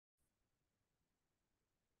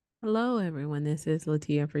Hello, everyone. This is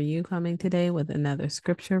Latia for you coming today with another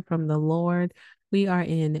scripture from the Lord. We are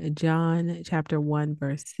in John chapter 1,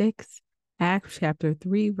 verse 6, Acts chapter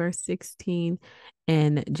 3, verse 16,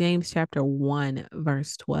 and James chapter 1,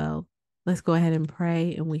 verse 12. Let's go ahead and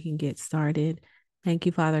pray and we can get started. Thank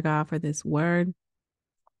you, Father God, for this word.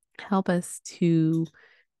 Help us to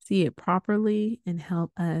see it properly and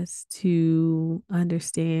help us to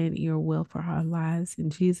understand your will for our lives.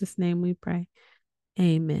 In Jesus' name we pray.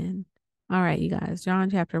 Amen. All right, you guys, John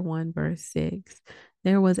chapter 1, verse 6.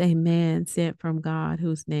 There was a man sent from God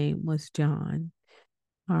whose name was John.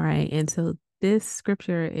 All right. And so this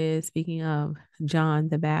scripture is speaking of John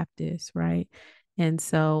the Baptist, right? And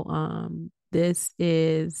so this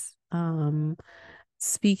is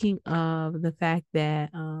speaking of the fact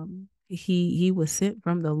that he was sent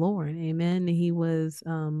from the Lord. Amen. He was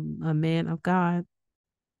a man of God.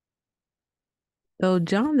 So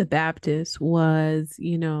John the Baptist was,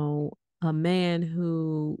 a man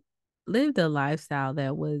who lived a lifestyle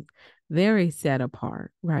that was very set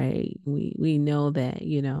apart, right? We know that,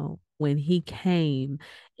 when he came,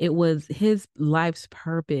 it was his life's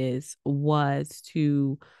purpose was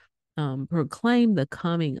to proclaim the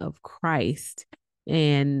coming of Christ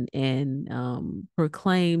and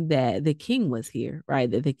proclaim that the king was here,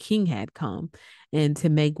 right? That the king had come and to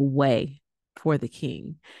make way for the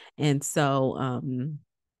king. And so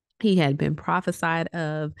he had been prophesied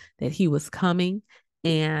of that he was coming,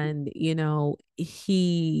 and he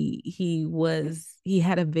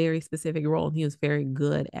had a very specific role and he was very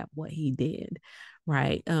good at what he did,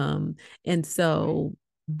 right? And so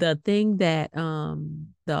the thing that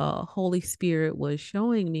the Holy Spirit was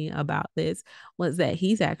showing me about this was that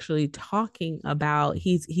he's actually talking about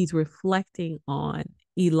he's reflecting on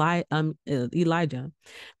Elijah,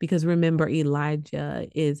 because remember, Elijah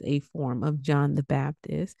is a form of John the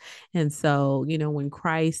Baptist. And so, when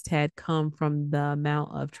Christ had come from the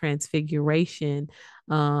Mount of Transfiguration,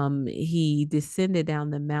 he descended down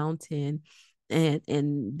the mountain,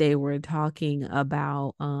 and they were talking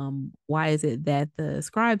about why is it that the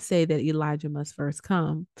scribes say that Elijah must first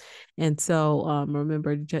come. And so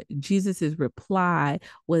remember, Jesus's reply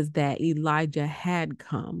was that Elijah had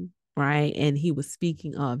come, right? And he was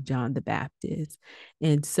speaking of John the Baptist.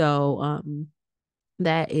 And so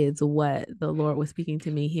that is what the Lord was speaking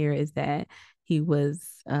to me here, is that he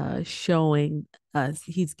was showing us,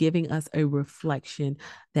 he's giving us a reflection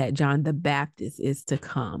that John the Baptist is to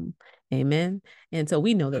come. Amen. And so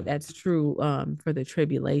we know that that's true for the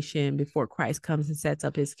tribulation. Before Christ comes and sets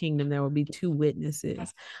up his kingdom, there will be two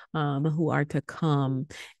witnesses who are to come,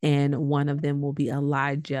 and one of them will be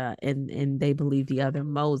Elijah, and they believe the other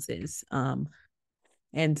Moses.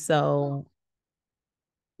 And so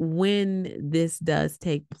when this does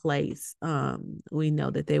take place, we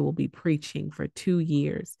know that they will be preaching for 2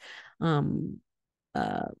 years. Um,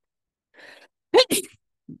 uh,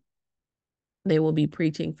 they will be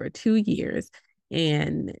preaching for 2 years,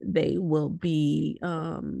 and they will be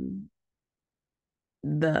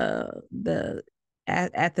the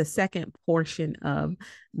at the second portion of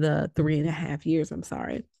the 3.5 years. I'm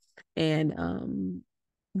sorry, and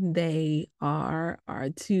they are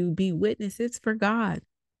to be witnesses for God.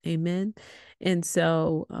 Amen. And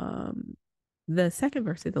so the second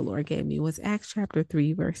verse that the Lord gave me was Acts chapter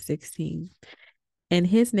 3, verse 16. And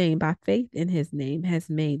his name, by faith in his name, has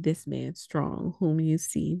made this man strong, whom you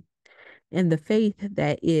see. And the faith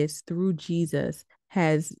that is through Jesus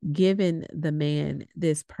has given the man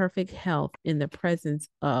this perfect health in the presence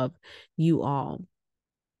of you all.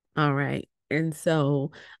 All right. And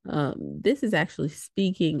so this is actually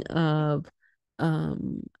speaking of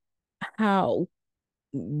um, how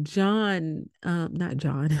not John,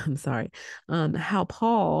 I'm sorry, how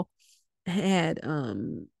Paul had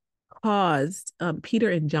caused Peter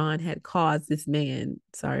and John had caused this man,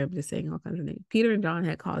 sorry, I'm just saying all kinds of names. Peter and John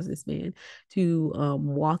had caused this man to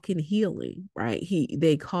walk in healing, right?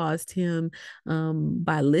 They caused him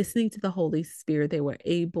by listening to the Holy Spirit, they were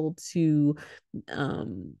able to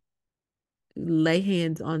um lay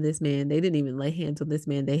hands on this man. They didn't even lay hands on this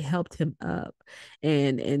man. They helped him up.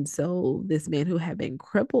 And so this man who had been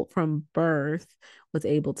crippled from birth was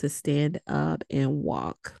able to stand up and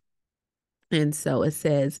walk. And so it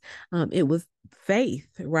says it was faith,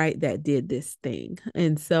 right, that did this thing.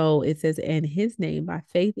 And so it says, and his name, by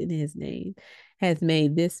faith in his name, has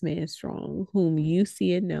made this man strong, whom you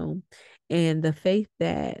see and know. And the faith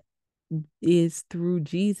that is through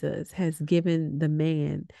Jesus has given the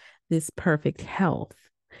man this perfect health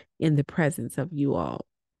in the presence of you all.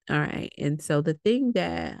 All right. And so the thing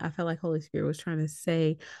that I felt like Holy Spirit was trying to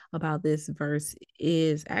say about this verse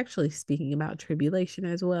is actually speaking about tribulation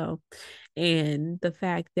as well. And the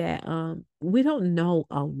fact that we don't know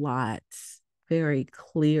a lot very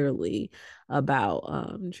clearly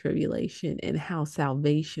about tribulation and how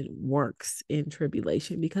salvation works in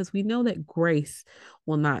tribulation, because we know that grace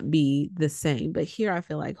will not be the same. But here I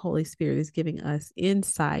feel like Holy Spirit is giving us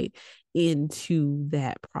insight into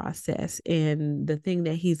that process. And the thing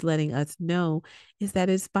that he's letting us know is that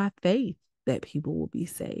it's by faith that people will be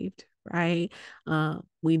saved, right?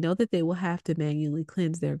 We know that they will have to manually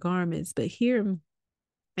cleanse their garments, but here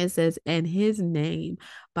it says, and his name,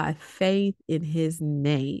 by faith in his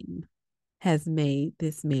name, has made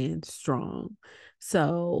this man strong.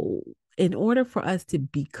 So, in order for us to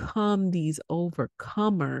become these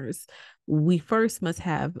overcomers, we first must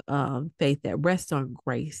have faith that rests on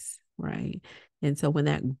grace, right? And so when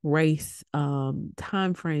that grace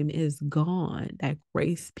time frame is gone, that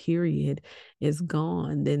grace period is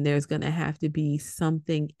gone, then there's going to have to be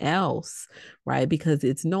something else, right? Because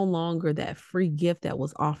it's no longer that free gift that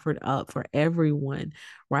was offered up for everyone,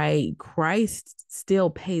 right? Christ still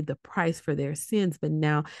paid the price for their sins, but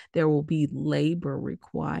now there will be labor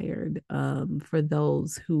required for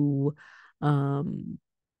those who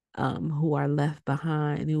are left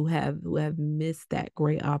behind, who have missed that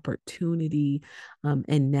great opportunity,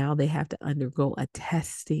 and now they have to undergo a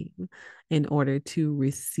testing in order to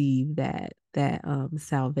receive that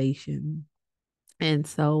salvation. And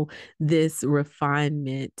so this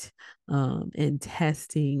refinement and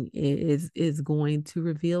testing is going to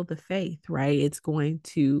reveal the faith, right? It's going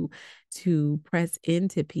to press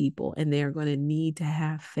into people, and they're going to need to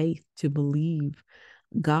have faith to believe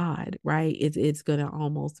God, right? It's going to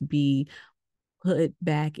almost be put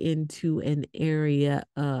back into an area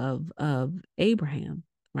of Abraham,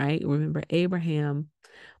 right? Remember, Abraham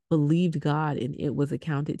believed God and it was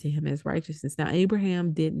accounted to him as righteousness. Now,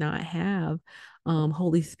 Abraham did not have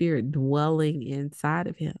Holy Spirit dwelling inside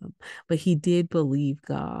of him, but he did believe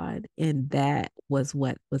God, and that was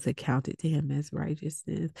what was accounted to him as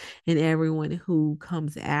righteousness. And everyone who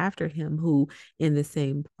comes after him, who in the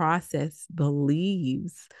same process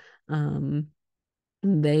believes,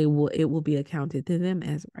 it will be accounted to them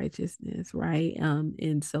as righteousness, right?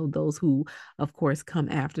 And so those who, of course, come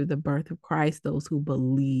after the birth of Christ, those who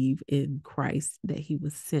believe in Christ, that he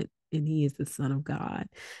was sent and he is the Son of God,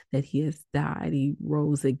 that he has died, he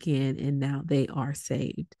rose again, and now they are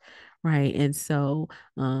saved, right? And so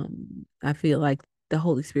I feel like the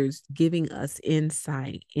Holy Spirit is giving us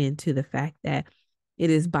insight into the fact that it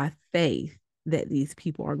is by faith that these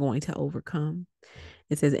people are going to overcome.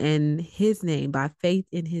 It says, and his name, by faith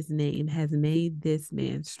in his name, has made this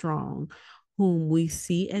man strong, whom we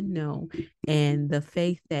see and know. And the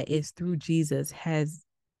faith that is through Jesus has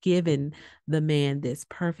given the man this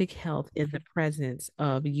perfect health in the presence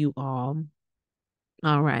of you all.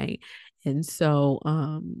 All right. And so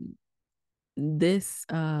this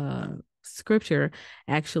scripture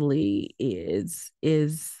actually is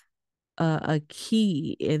a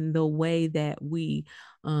key in the way that we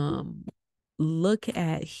look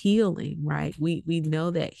at healing, right? We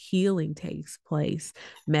know that healing takes place,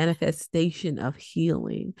 manifestation of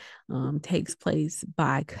healing takes place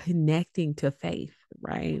by connecting to faith,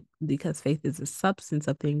 right? Because faith is the substance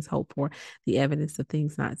of things hoped for, the evidence of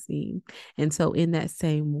things not seen. And so in that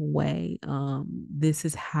same way, this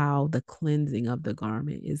is how the cleansing of the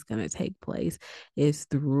garment is going to take place, is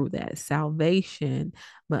through that salvation,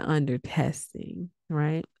 but under testing,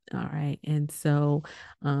 right? All right. And so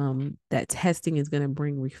that testing is going to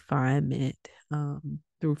bring refinement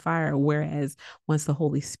through fire. Whereas once the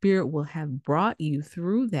Holy Spirit will have brought you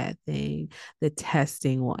through that thing, the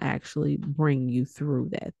testing will actually bring you through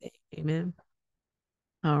that thing. Amen.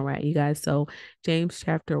 All right, you guys. So James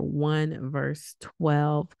chapter 1, verse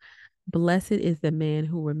 12. Blessed is the man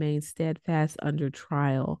who remains steadfast under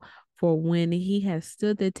trial, for when he has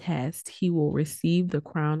stood the test, he will receive the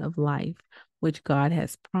crown of life, which God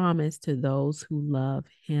has promised to those who love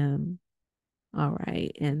him. All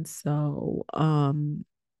right. And so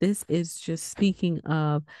this is just speaking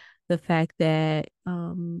of the fact that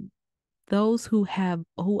those who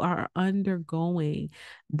are undergoing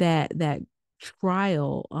that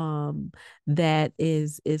trial that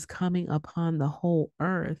is coming upon the whole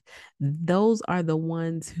earth, those are the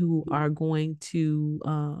ones who are going to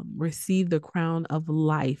receive the crown of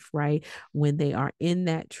life, right? When they are in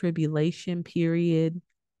that tribulation period,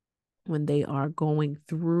 when they are going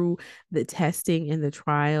through the testing and the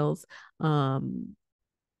trials. So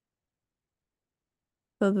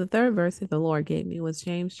the third verse that the Lord gave me was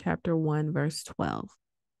James chapter 1, verse 12.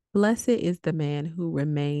 Blessed is the man who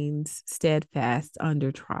remains steadfast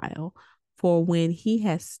under trial, for when he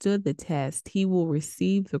has stood the test, he will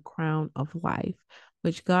receive the crown of life,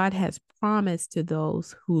 which God has promised to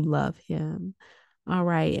those who love him. All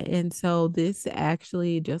right. And so this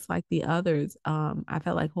actually, just like the others, I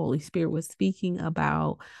felt like Holy Spirit was speaking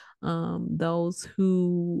about those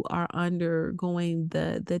who are undergoing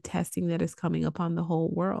the testing that is coming upon the whole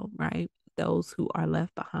world, right? Those who are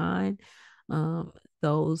left behind, um,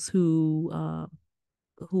 those who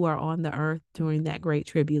are on the earth during that great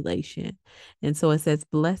tribulation. And so it says,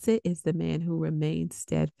 Blessed is the man who remains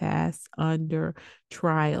steadfast under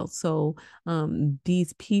trial. So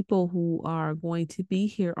these people who are going to be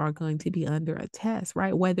here are going to be under a test,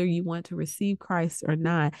 right? Whether you want to receive Christ or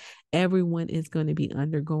not, everyone is going to be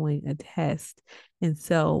undergoing a test. And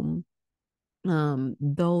so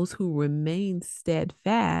those who remain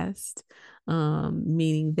steadfast,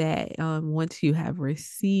 meaning that once you have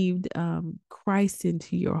received Christ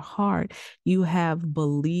into your heart, you have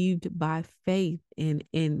believed by faith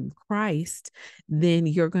in Christ, then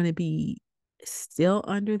you're going to be still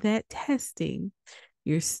under that testing.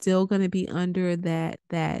 You're still going to be under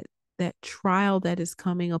that trial that is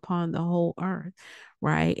coming upon the whole earth,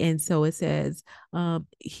 right? And so it says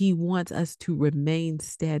he wants us to remain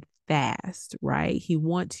steadfast, right? He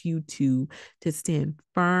wants you to stand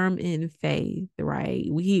firm in faith, right?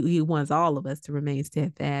 He wants all of us to remain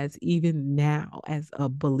steadfast. Even now, as a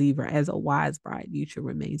believer, as a wise bride, you should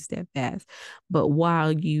remain steadfast. But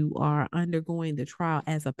while you are undergoing the trial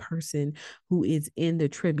as a person who is in the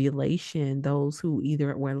tribulation, those who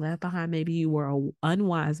either were left behind, maybe you were an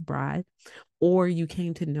unwise bride, or you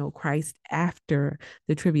came to know Christ after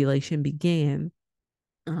the tribulation began.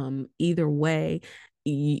 Either way,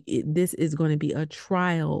 this is going to be a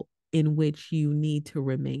trial in which you need to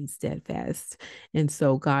remain steadfast. And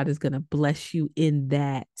so God is going to bless you in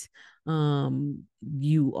that.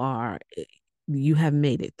 You are you have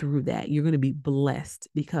made it through that. You're going to be blessed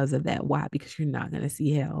because of that. Why? Because you're not going to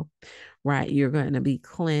see hell, right? You're going to be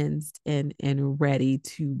cleansed and ready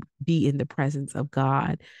to be in the presence of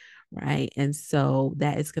God, right? And so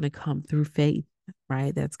that is going to come through faith,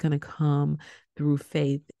 right? That's going to come through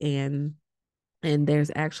faith. And there's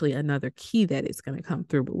actually another key that is going to come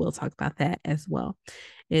through, but we'll talk about that as well.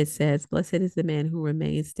 It says, Blessed is the man who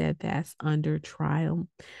remains steadfast under trial.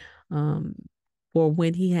 Um, for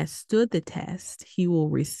when he has stood the test, he will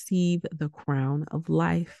receive the crown of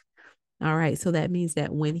life. All right. So that means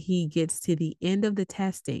that when he gets to the end of the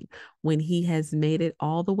testing, when he has made it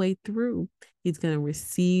all the way through, he's going to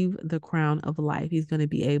receive the crown of life. He's going to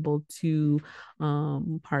be able to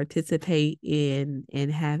participate in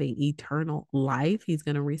having eternal life. He's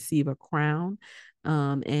going to receive a crown.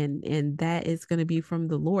 And that is going to be from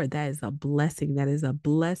the Lord. That is a blessing. That is a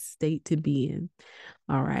blessed state to be in.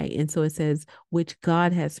 All right. And so it says, which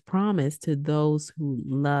God has promised to those who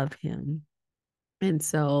love him. And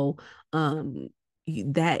so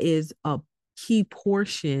that is a key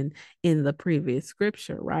portion in the previous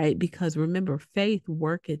scripture, right? Because remember, faith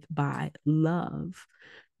worketh by love,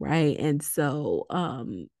 right? And so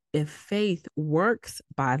if faith works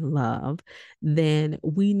by love, then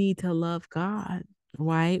we need to love God,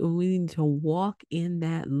 right? We need to walk in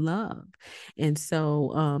that love. And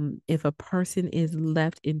so if a person is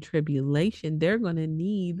left in tribulation, they're going to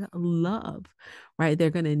need love, right? They're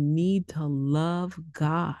going to need to love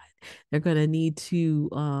God. They're going to need to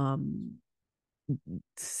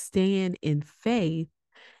stand in faith,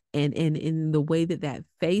 and in the way that that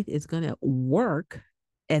faith is going to work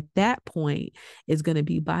at that point is going to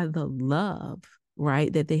be by the love,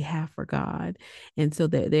 right, that they have for God. And so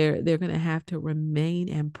that they're going to have to remain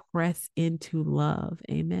and press into love.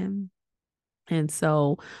 Amen. And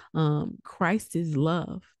so Christ is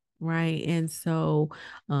love, right? And so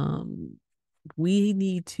we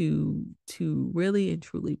need to really and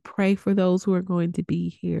truly pray for those who are going to be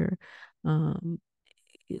here. Um,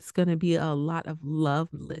 it's going to be a lot of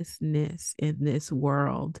lovelessness in this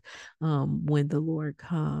world when the Lord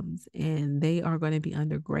comes, and they are going to be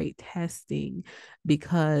under great testing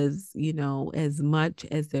because, you know, as much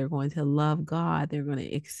as they're going to love God, they're going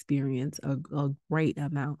to experience a great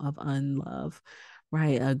amount of unlove,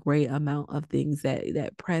 right? A great amount of things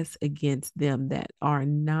that press against them that are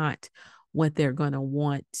not what they're going to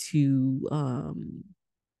want to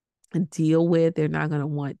deal with. They're not going to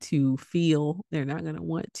want to feel. They're not going to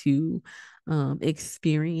want to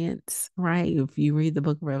experience, right? If you read the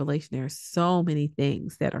book of Revelation, there are so many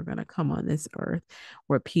things that are going to come on this earth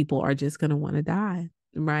where people are just going to want to die,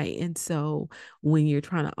 right? And so when you're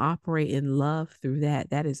trying to operate in love through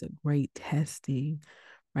that, that is a great testing,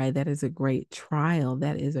 right? That is a great trial.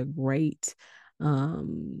 That is a great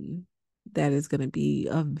um, that is going to be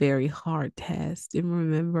a very hard test. And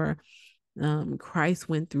remember, Christ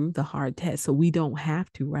went through the hard test, so we don't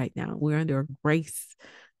have to right now. We're under grace,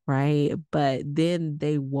 right? But then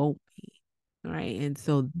they won't be, right? And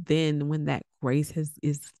so then when that grace has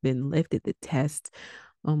is been lifted, the test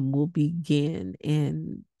will begin,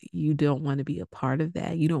 and you don't want to be a part of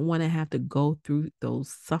that. You don't want to have to go through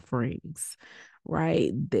those sufferings,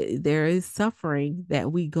 right? There is suffering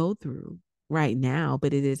that we go through right now,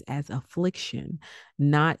 but it is as affliction,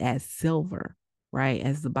 not as silver, right?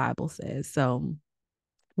 As the Bible says. So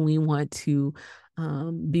we want to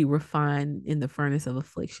be refined in the furnace of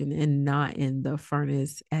affliction and not in the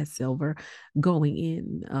furnace as silver, going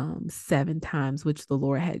in 7 times, which the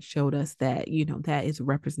Lord had showed us that, that is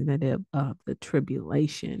representative of the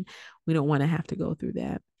tribulation. We don't want to have to go through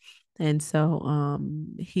that. And so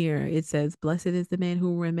here it says, blessed is the man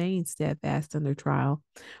who remains steadfast under trial,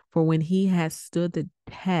 for when he has stood the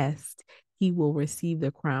test, he will receive the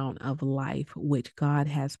crown of life, which God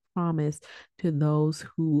has promised to those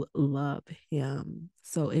who love him.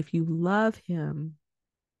 So if you love him,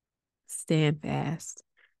 stand fast.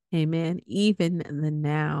 Amen. Even in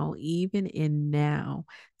now,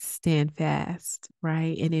 stand fast,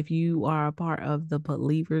 right? And if you are a part of the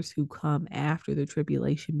believers who come after the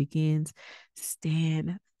tribulation begins,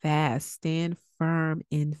 stand fast, stand firm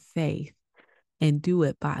in faith, and do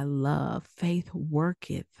it by love. Faith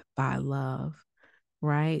worketh by love,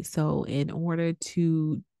 right? So in order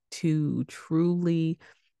to truly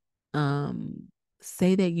um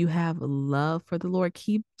say that you have love for the Lord,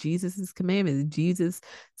 keep Jesus's commandments. Jesus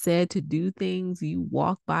said to do things, you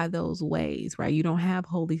walk by those ways, right? You don't have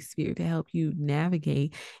Holy Spirit to help you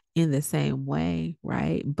navigate in the same way,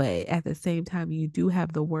 right? But at the same time, you do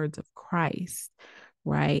have the words of Christ,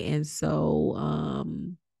 right? And so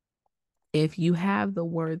if you have the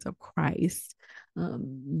words of Christ,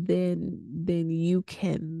 then you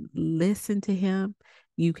can listen to him.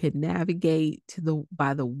 You can navigate to the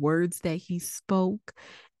by the words that he spoke,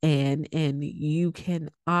 and you can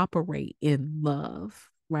operate in love,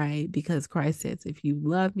 right? Because Christ says, if you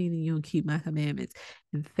love me, then you'll keep my commandments.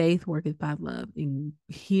 And faith worketh by love. And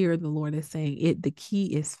here the Lord is saying it, the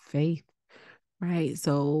key is faith. Right.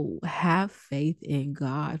 So have faith in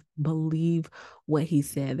God. Believe what he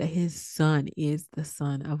said, that his son is the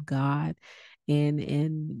son of God,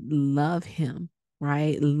 and love him,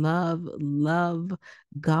 right? Love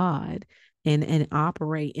God, and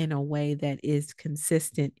operate in a way that is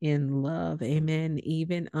consistent in love. Amen.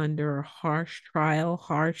 Even under harsh trial,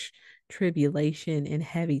 harsh tribulation, and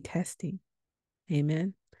heavy testing.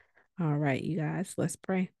 Amen. All right, you guys, let's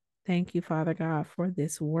pray. Thank you, Father God, for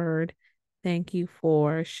this word. Thank you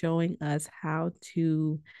for showing us how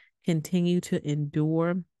to continue to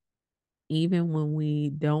endure even when we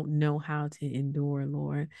don't know how to endure,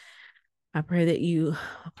 Lord. I pray that you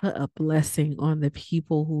put a blessing on the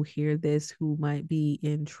people who hear this, who might be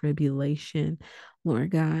in tribulation. Lord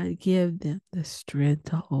God, give them the strength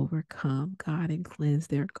to overcome, God, and cleanse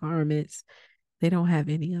their garments. They don't have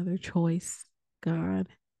any other choice, God.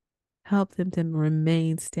 Help them to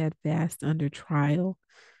remain steadfast under trial.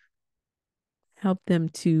 Help them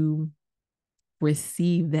to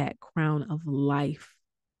receive that crown of life,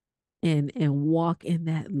 and walk in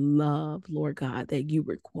that love, Lord God, that you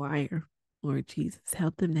require. Lord Jesus,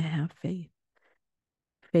 help them to have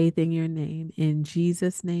faith in your name. In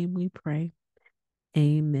Jesus' name we pray.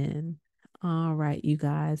 Amen. All right, you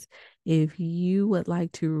guys. If you would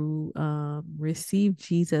like to receive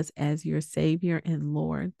Jesus as your Savior and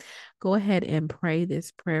Lord, go ahead and pray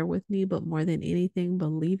this prayer with me. But more than anything,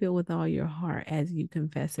 believe it with all your heart as you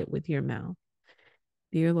confess it with your mouth.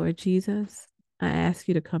 Dear Lord Jesus, I ask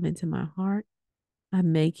you to come into my heart. I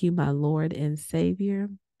make you my Lord and Savior.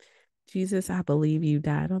 Jesus, I believe you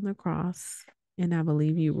died on the cross, and I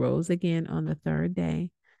believe you rose again on the third day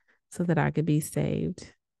so that I could be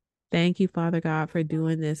saved. Thank you, Father God, for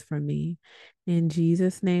doing this for me. In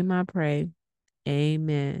Jesus' name I pray.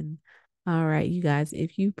 Amen. All right, you guys,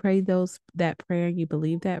 if you prayed that prayer, you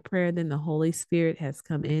believe that prayer, then the Holy Spirit has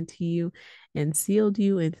come into you and sealed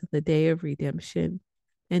you into the day of redemption.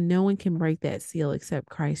 And no one can break that seal except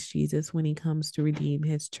Christ Jesus when he comes to redeem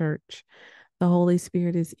his church. The Holy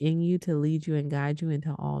Spirit is in you to lead you and guide you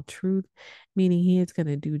into all truth, meaning he is going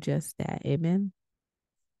to do just that. Amen.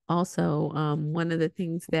 Also, one of the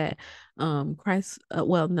things that Christ,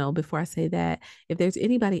 well, no, before I say that, if there's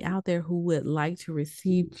anybody out there who would like to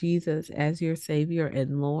receive Jesus as your Savior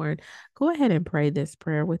and Lord, go ahead and pray this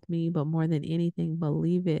prayer with me. But more than anything,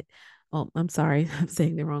 believe it. Oh, I'm sorry, I'm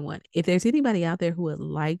saying the wrong one. If there's anybody out there who would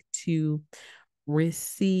like to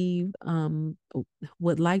receive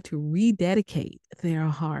would like to rededicate their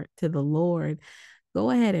heart to the Lord, go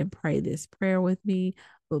ahead and pray this prayer with me.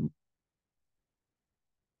 But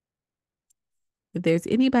if there's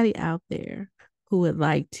anybody out there who would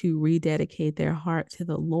like to rededicate their heart to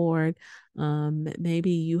the Lord,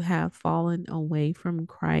 maybe you have fallen away from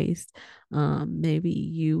Christ, maybe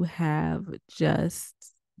you have just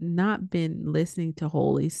not been listening to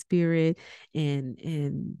Holy Spirit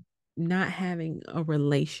and not having a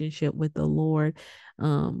relationship with the Lord,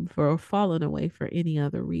 for falling away for any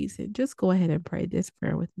other reason, just go ahead and pray this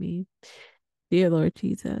prayer with me. Dear Lord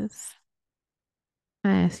Jesus, I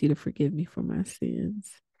ask you to forgive me for my sins.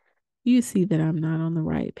 You see that I'm not on the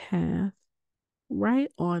right path.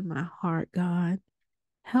 Write on my heart, God.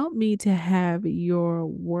 Help me to have your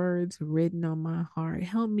words written on my heart.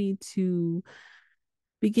 Help me to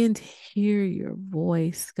begin to hear your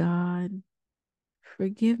voice, God.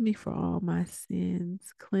 Forgive me for all my sins.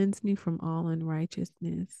 Cleanse me from all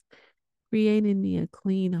unrighteousness. Create in me a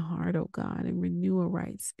clean heart, O God, and renew a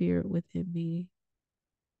right spirit within me.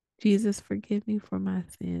 Jesus, forgive me for my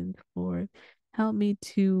sins, Lord. Help me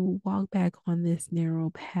to walk back on this narrow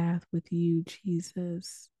path with you,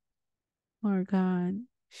 Jesus. Lord God,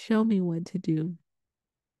 show me what to do.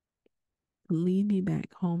 Lead me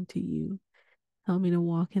back home to you. Help me to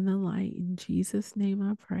walk in the light. In Jesus' name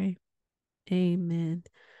I pray. Amen.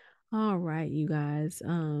 All right, you guys.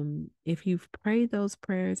 If you've prayed those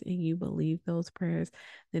prayers and you believe those prayers,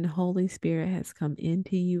 then Holy Spirit has come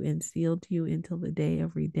into you and sealed you until the day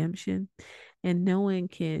of redemption. And no one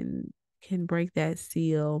can break that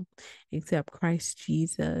seal except Christ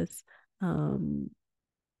Jesus. When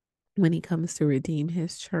he comes to redeem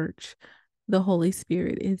his church, the Holy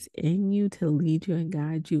Spirit is in you to lead you and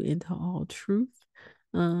guide you into all truth.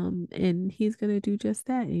 And he's going to do just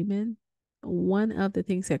that. Amen. One of the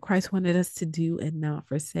things that Christ wanted us to do and not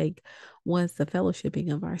forsake was the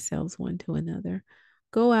fellowshipping of ourselves one to another.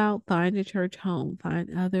 Go out, find a church home,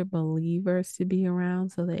 find other believers to be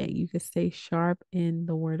around so that you can stay sharp in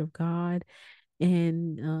the word of God,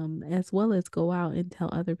 and as well as go out and tell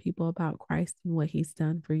other people about Christ and what he's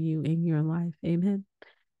done for you in your life. Amen.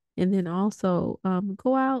 And then also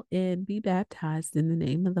go out and be baptized in the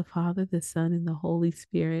name of the Father, the Son, and the Holy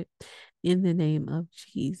Spirit, in the name of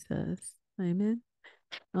Jesus. Amen.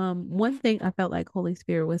 One thing I felt like Holy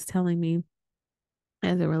Spirit was telling me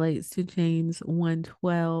as it relates to James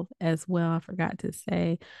 1:12 as well, I forgot to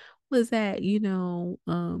say, was that,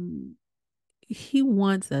 he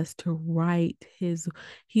wants us to write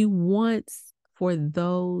he wants for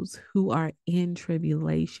those who are in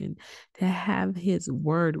tribulation to have his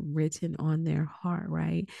word written on their heart,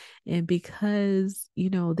 right? And because,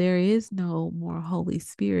 there is no more Holy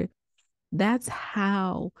Spirit, that's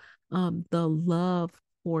how the love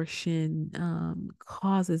portion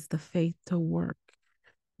causes the faith to work,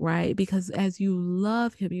 right? Because as you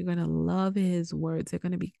love him, you're going to love his words. They're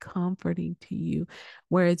going to be comforting to you.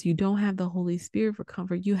 Whereas you don't have the Holy Spirit for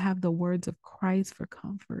comfort, you have the words of Christ for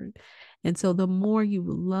comfort. And so the more you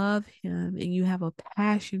love him and you have a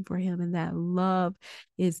passion for him, and that love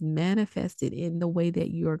is manifested in the way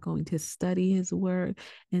that you're going to study his word,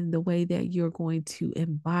 and the way that you're going to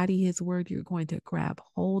embody his word, you're going to grab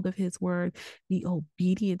hold of his word, be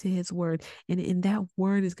obedient to his word, and that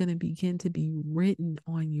word is going to begin to be written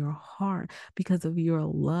on your heart because of your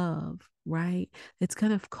love, right? It's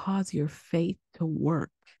going to cause your faith to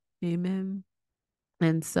work. Amen.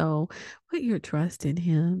 And so put your trust in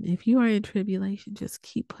him. If you are in tribulation, just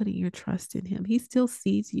keep putting your trust in him. He still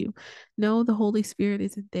sees you. No, the Holy Spirit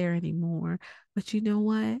isn't there anymore. But you know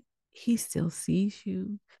what? He still sees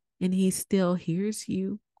you, and he still hears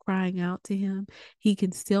you crying out to him. He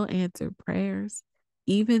can still answer prayers.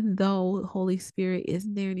 Even though the Holy Spirit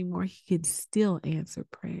isn't there anymore, he can still answer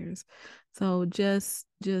prayers. So just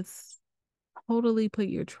totally put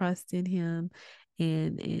your trust in him,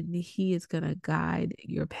 and he is going to guide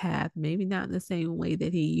your path, maybe not in the same way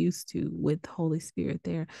that he used to with Holy Spirit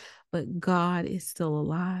there, but God is still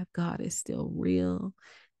alive. God is still real,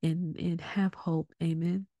 and have hope.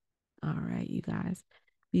 Amen. All right, you guys,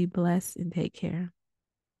 be blessed and take care.